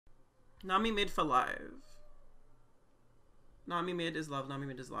Nami mid for live. Nami mid is love, Nami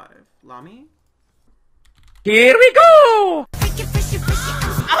mid is live. Lami? Here we go!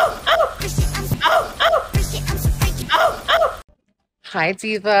 Hi,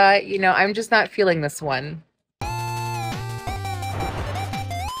 Diva. You know, I'm just not feeling this one.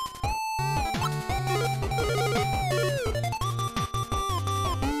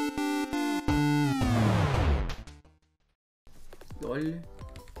 Lol.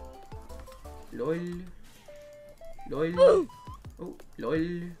 Lol. Lol. Oh,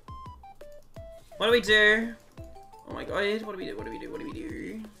 lol. What do we do? Oh my god, what do we do? What do we do? What do we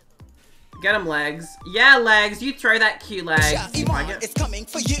do? Get him, Legs. Yeah, Legs, you throw that cute Legs. If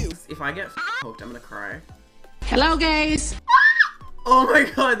I get hooked, I'm gonna cry. Hello, guys. Oh my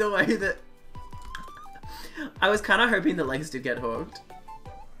god, the way that... I was kind of hoping the Legs did get hooked.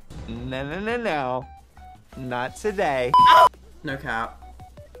 No. Not today. No cap.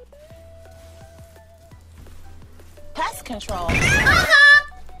 Pest control.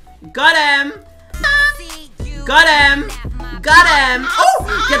 Got him! Got him! Got him!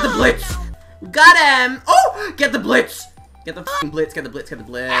 Oh! Get the blitz! Got him! Oh! Get the blitz! Get the f***ing blitz, get the blitz, get the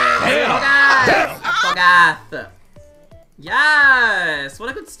blitz. Fogath! Yes! What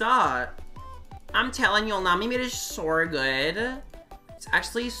a good start. I'm telling you, Nami mid is so good. It's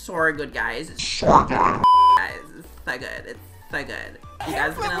actually so good, guys. It's so good. Guys, it's so good. It's so good. You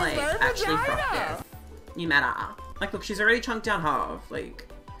guys are gonna, like, actually froth this. You matter. Like, look, she's already chunked down half. Like,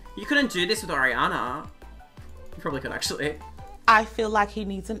 you couldn't do this with Oriana. You probably could, actually. I feel like he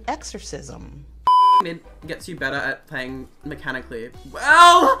needs an exorcism. Mid gets you better at playing mechanically.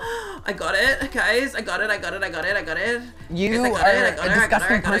 Well, I got it, guys. I got it. You are a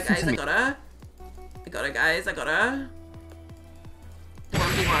disgusting person to me. I got it, guys. I got it. The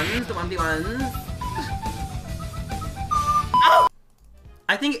 1v1s, the 1v1s.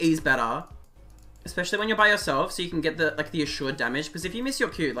 I think E's better. Especially when you're by yourself, so you can get the, like, the assured damage. Because if you miss your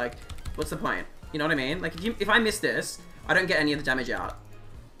Q, like, what's the point? You know what I mean? Like, if I miss this, I don't get any of the damage out.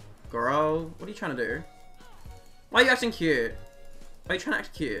 Girl, what are you trying to do? Why are you acting cute? Why are you trying to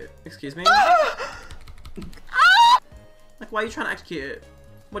act cute? Excuse me? Like, why are you trying to act cute?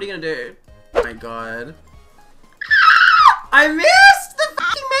 What are you gonna do? Oh my god. I missed the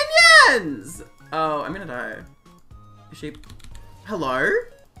fucking minions! Oh, I'm gonna die. Is she... Hello?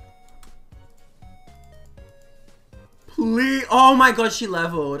 Please. Oh my god, she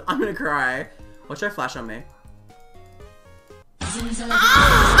leveled. I'm gonna cry. Watch her flash on me.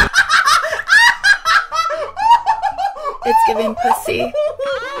 It's giving pussy,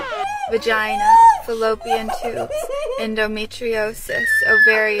 vagina, fallopian tubes, endometriosis,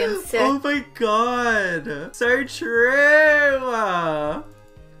 ovarian cyst. Oh my god. So true.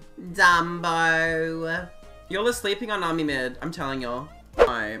 Dumbo. Y'all are sleeping on Nami mid. I'm telling y'all.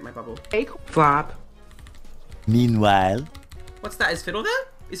 My bubble. Flop. Meanwhile, What's that? Is Fiddle there?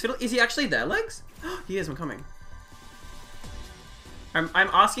 Is he actually there, Legs? He is, I'm coming. I'm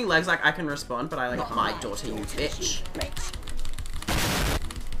asking Legs like I can respond, but I like my daughter, you bitch.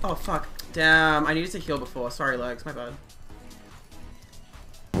 Oh fuck. Damn, I needed to heal before. Sorry, Legs, my bad.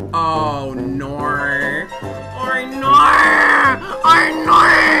 Oh no. Oh no! Oh no!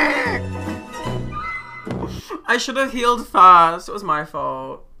 I should have healed fast. It was my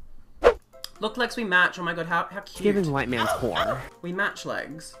fault. Look, Legs, we match. Oh my god, how cute. giving white man's porn. We match,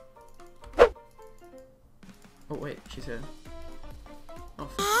 Legs. Oh wait, she's here.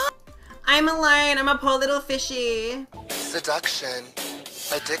 Oh, I'm alone. I'm a poor little fishy. Seduction,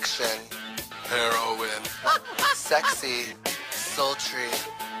 addiction, heroin, sexy, sultry.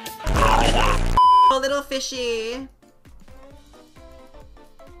 Poor little fishy.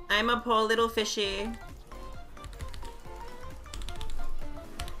 I'm a poor little fishy.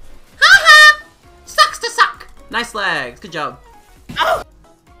 Haha! Sucks to suck. Nice Legs. Good job. Oh!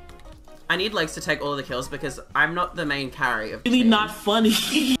 I need Legs to take all of the kills because I'm not the main carry of the Really team. not funny.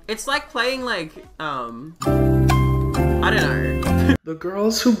 It's like playing like, I don't know. The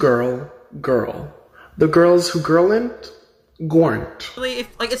girls who girl. The girls who girln't, gorn't. Really,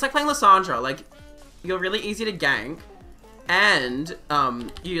 it's like playing Lissandra. Like, you're really easy to gank, and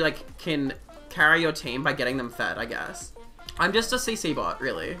you like can carry your team by getting them fed, I guess. I'm just a CC bot,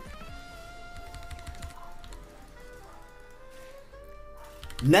 really.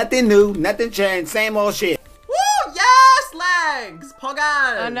 Nothing new, nothing changed, same old shit. Woo! Yes, Legs!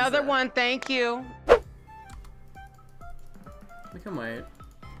 Poggers! Another one, thank you. We can wait.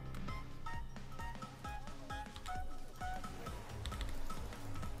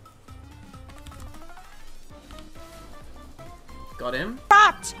 Got him.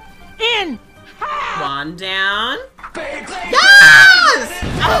 Dropped in. One down. Yes!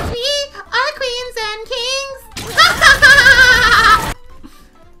 OP!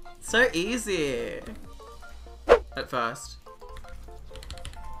 easy. At first.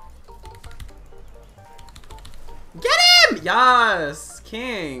 Get him! Yes!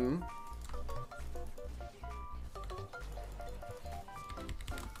 King.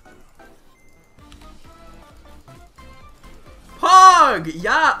 Pog!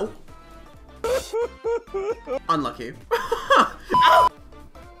 Yeah! Oh. Unlucky.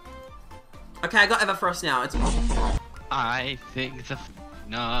 Okay, I got Everfrost now. It's I think the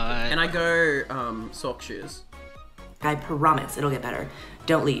not. and I go sock shoes. I promise it'll get better.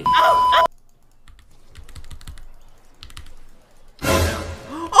 Don't leave. Oh!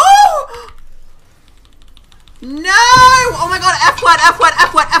 No! Oh my god, F word, F word,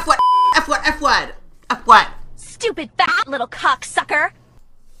 F word, F word, F word, F word, F word. Stupid fat little cocksucker.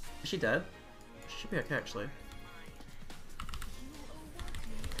 Is she dead? She should be okay actually.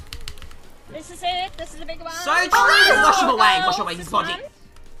 This is it. This is the big one. So true! Wash him away! Wash away his body!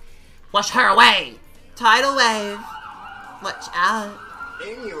 Wash her away! Tidal wave! Watch out!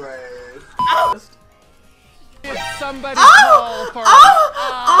 Anyways. Somebody call for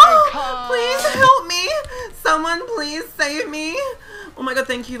Please help me! Someone please save me! Oh my god,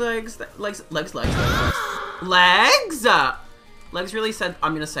 thank you, Legs. Legs. Legs really said,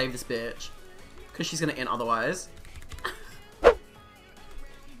 I'm gonna save this bitch. Because she's gonna end otherwise.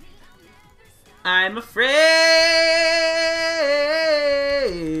 I'm afraid.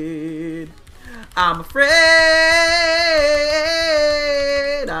 I'm afraid.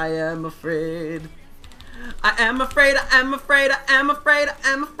 I am afraid. I am afraid. I am afraid. I am afraid. I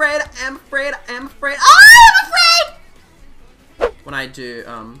am afraid. I am afraid. I am afraid. I am afraid. When I do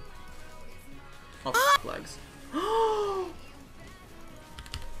off legs.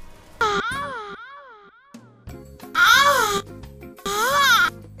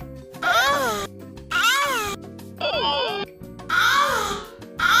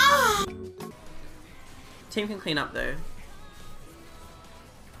 Team can clean up though.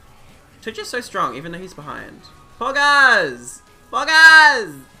 Twitch is so strong even though he's behind. Poggers!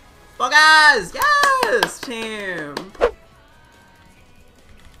 Poggers! Poggers! Yes! Team!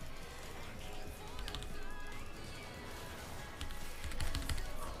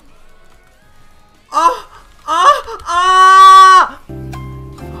 Oh! Oh! Ah!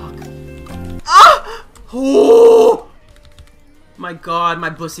 Fuck. Ah! Oh! My god, my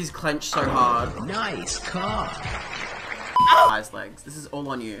pussy's clenched so hard. Nice cock. Eyes, Legs. This is all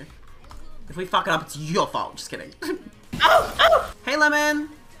on you. If we fuck it up, it's your fault. Just kidding. Hey, Lemon.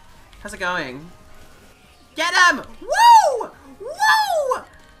 How's it going? Get him! Woo! Woo!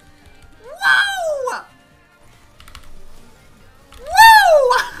 Woo!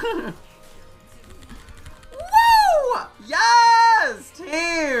 Woo! Woo! Yes!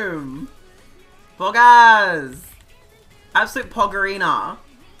 Team! Poggers! Absolute Poggerina.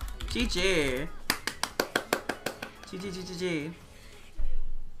 GG. GG.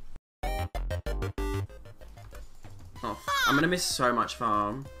 Oh, I'm gonna miss so much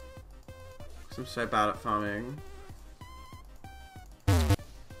farm. Because I'm so bad at farming.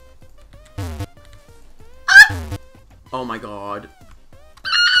 Ah! Oh my god.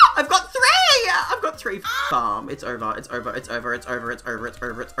 I've got 3! I've got 3 farm. It's over. It's over. It's over. It's over. It's over. It's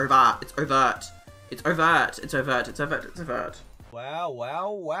over. It's over. It's overt. It's overt. It's overt. It's overt. It's overt. Wow,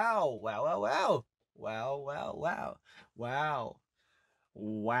 wow, wow. Wow, wow, wow. Wow, wow, wow. Wow.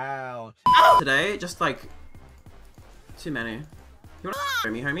 Wow. Today, just like too many. You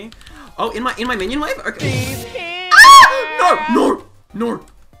wanna me, homie? Oh, in my minion wave? Okay. Ah! No! No! No!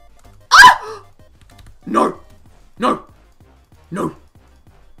 Ah! No! No! No!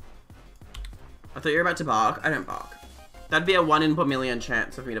 I thought you were about to bark. I don't bark. That'd be a 1 in a million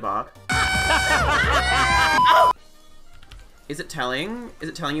chance of me to bark. Is it telling? Is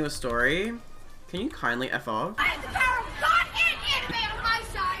it telling you a story? Can you kindly F off?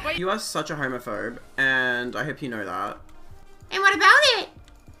 You are such a homophobe, and I hope you know that. And what about it?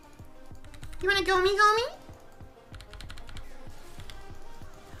 You wanna go me, homie?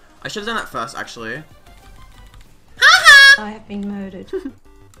 I should have done that first, actually. I have been murdered.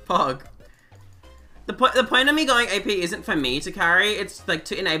 Pog. The point of me going AP isn't for me to carry, it's like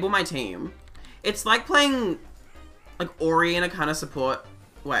to enable my team. It's like playing like Ori in a kind of support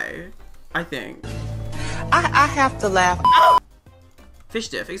way, I think. I have to laugh. Fish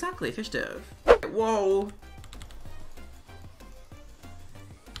diff, exactly, fish diff. Whoa.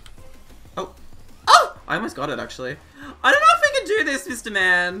 Oh. Oh! I almost got it, actually. I don't know if we can do this, Mr.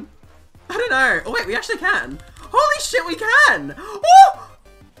 Man. I don't know. Oh, wait, we actually can. Holy shit, we can! Oh!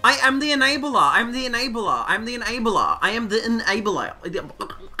 I am the enabler. I'm the enabler. I'm the enabler. I am the enabler.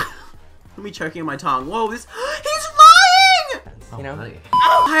 I'm choking on my tongue. Whoa, this. He's flying! you know?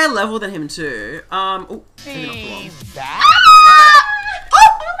 Higher level than him too. Oh, maybe not for long. Oh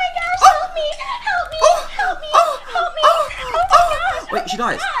my gosh, help me! Help me! Help me! Help me! Oh my gosh! Wait, she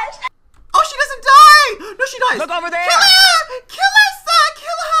dies. Gosh. Oh, she doesn't die! No, she dies! Look over there! Kill her! Kill her, sir!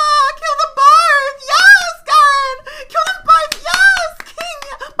 Kill her! Kill them both! Yes, Garen! Kill them both! Yes! King!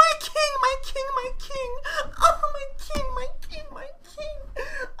 My king! My king! My king! Oh, my king! My king! My king!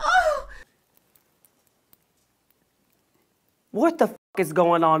 Oh! What the f is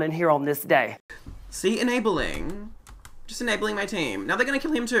going on in here on this day? See, enabling. Just enabling my team. Now they're gonna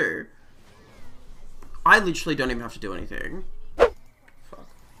kill him too. I literally don't even have to do anything. Fuck.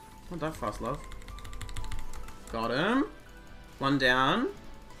 Not that fast, love. Got him. One down.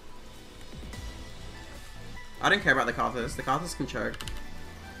 I don't care about the Karthus. The Karthus can choke.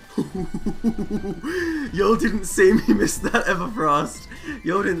 Y'all didn't see me miss that Everfrost.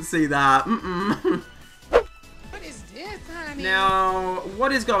 Y'all didn't see that. What is this, honey? Now,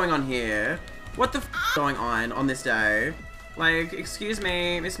 what is going on here? What the f is going on this day? Like, excuse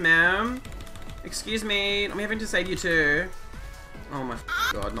me, Miss Ma'am? Excuse me, I'm having to save you too. Oh my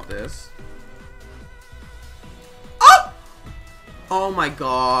god, not this. Oh! Oh my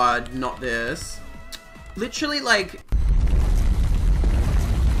god, not this. Literally, like...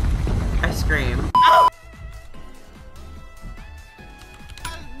 I scream. Oh!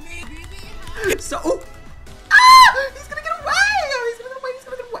 So, oh! Ah! He's gonna get away! He's gonna get away, he's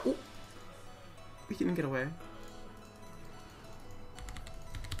gonna get away. Oh. He didn't get away.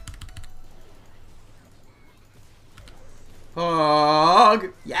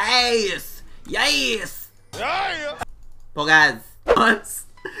 Hog! Yes! Yes! Yeah! Well, guys,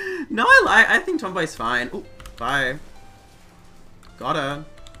 no, I think Tomboy's fine. Oh, bye. Got her.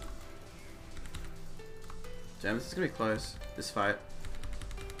 Damn, this is gonna be close. This fight.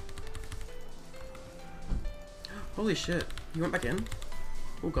 Holy shit! He went back in.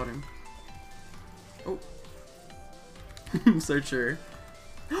 Oh, got him. Oh. So true.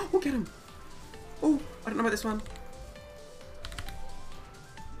 Oh, get him! Oh, I don't know about this one.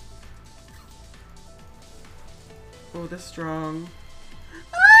 Oh, they're strong.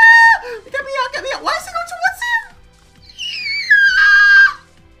 Ah! Get me out, get me out! Why is he going towards him?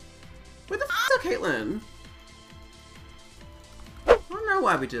 Where the f is our Caitlyn? I don't know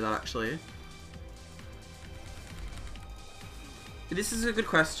why we did that, actually. This is a good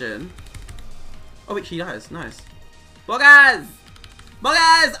question. Oh wait, she dies. Nice. Bloggers!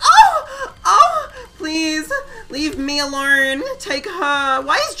 Bloggers! Oh! Oh! Please! Leave me alone! Take her!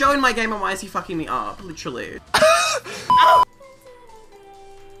 Why is Joe in my game and why is he fucking me up? Literally. Oh!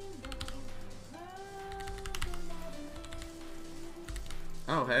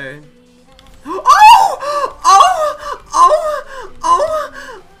 Oh, hey. Oh! Oh! Oh! Oh!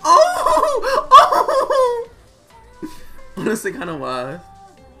 Oh! Oh! Honestly, kind of worth.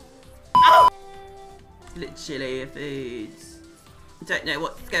 Oh! Literally, foods. Don't know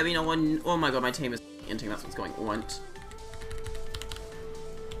what's going on. Oh my god, my team is inting. That's what's going on.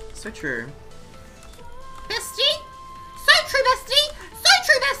 So true. Bestie? So true, bestie! So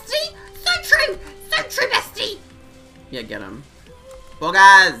true, bestie! So true! So true, bestie! Yeah, get him. Well,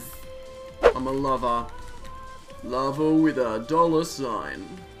 guys, I'm a lover. Lover with a $sign.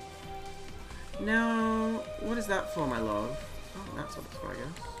 Now, what is that for, my love? Oh, that's what it's for, I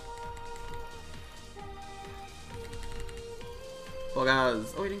guess. Well,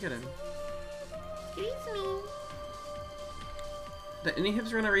 guys. Oh, we didn't get him. Excuse me. The any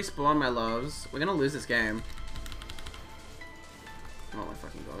hips are gonna respawn, my loves. We're gonna lose this game. Oh my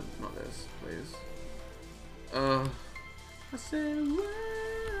fucking god, not this, please. I said,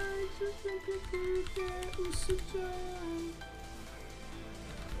 why just think you could get so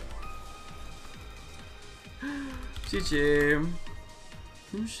GG.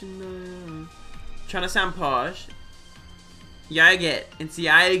 Trying to sound posh. Yogurt. It's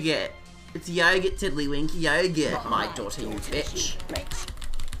yogurt. It's yogurt, tiddlywink. Yogurt. My daughter, you bitch.